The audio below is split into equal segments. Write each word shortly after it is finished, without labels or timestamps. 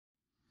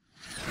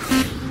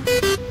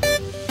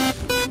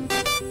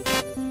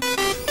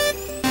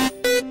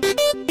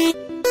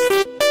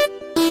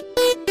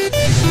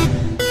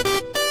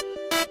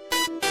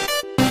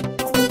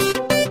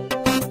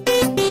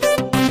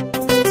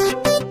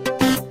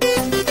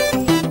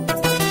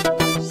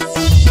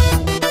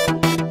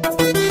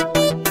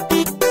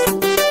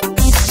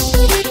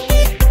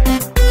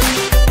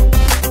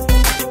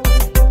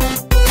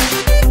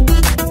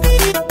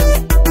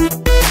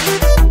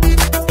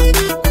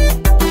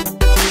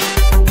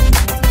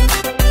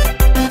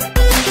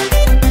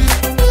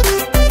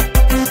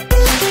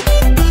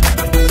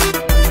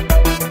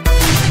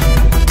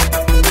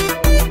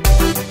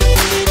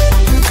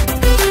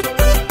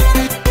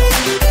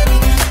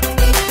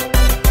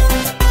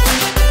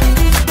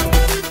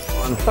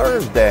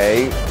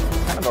Thursday,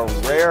 kind of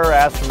a rare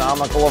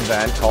astronomical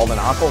event called an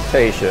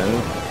occultation,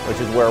 which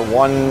is where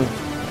one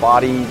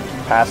body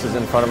passes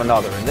in front of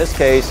another. In this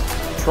case,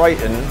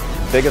 Triton,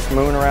 biggest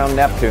moon around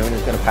Neptune,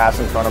 is going to pass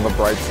in front of a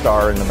bright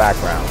star in the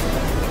background.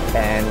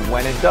 And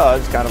when it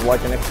does, kind of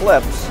like an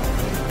eclipse,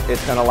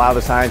 it's going to allow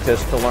the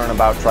scientists to learn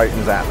about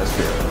Triton's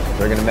atmosphere.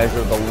 They're going to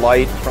measure the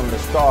light from the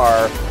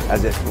star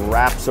as it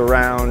wraps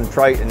around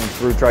Triton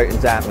through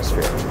Triton's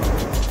atmosphere.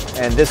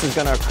 And this is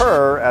going to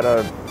occur at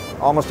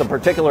almost a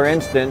particular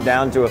instant,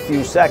 down to a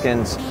few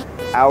seconds,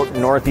 out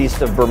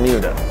northeast of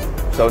Bermuda.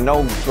 So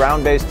no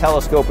ground-based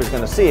telescope is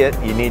going to see it.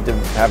 You need to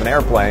have an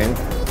airplane.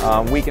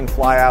 We can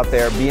fly out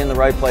there, be in the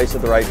right place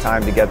at the right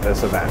time to get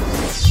this event.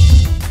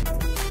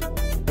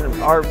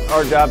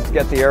 Our job is to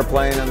get the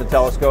airplane and the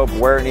telescope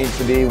where it needs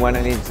to be, when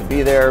it needs to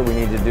be there. We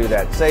need to do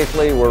that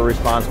safely. We're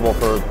responsible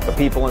for the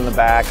people in the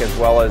back, as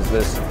well as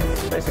this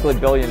basically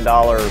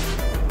billion-dollar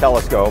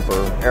telescope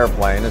or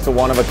airplane. It's a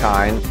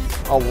one-of-a-kind.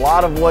 A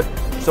lot of what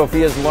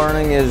Sophia's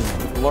learning is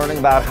learning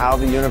about how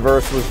the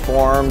universe was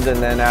formed,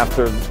 and then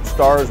after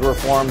stars were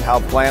formed, how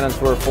planets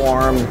were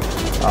formed.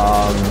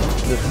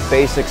 Just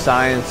basic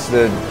science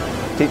that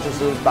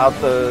teaches us about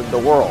the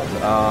world.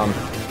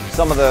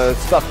 Some of the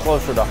stuff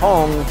closer to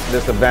home,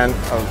 this event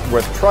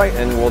with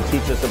Triton will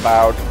teach us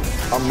about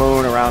a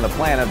moon around a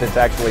planet that's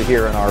actually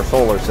here in our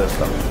solar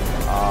system.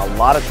 A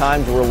lot of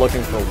times we're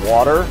looking for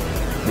water,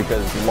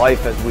 because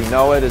life as we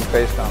know it is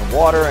based on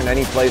water, and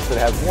any place that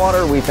has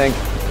water, we think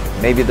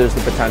maybe there's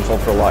the potential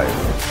for life.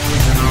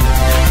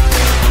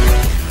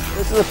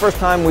 This is the first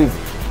time we've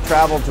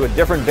traveled to a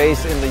different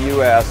base in the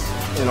U.S.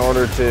 in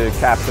order to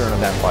capture an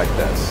event like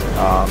this.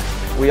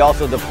 We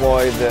also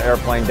deploy the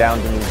airplane down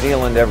to New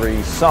Zealand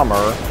every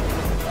summer,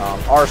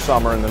 our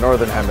summer in the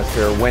northern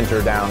hemisphere,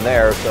 winter down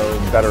there, so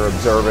better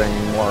observing,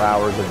 more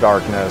hours of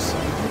darkness,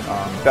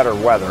 better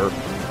weather.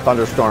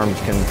 Thunderstorms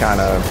can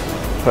kind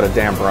of put a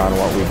damper on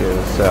what we do.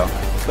 So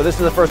this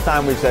is the first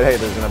time we've said, hey,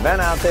 there's an event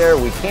out there.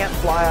 We can't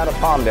fly out of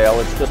Palmdale.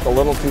 It's just a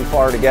little too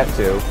far to get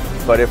to.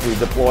 But if we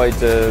deploy to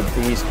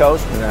the East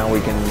Coast, now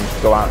we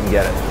can go out and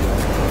get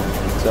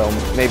it. So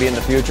maybe in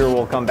the future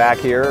we'll come back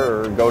here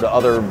or go to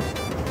other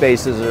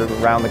bases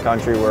around the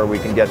country where we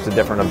can get to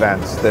different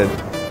events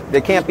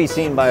that can't be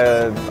seen by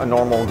a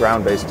normal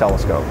ground-based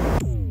telescope.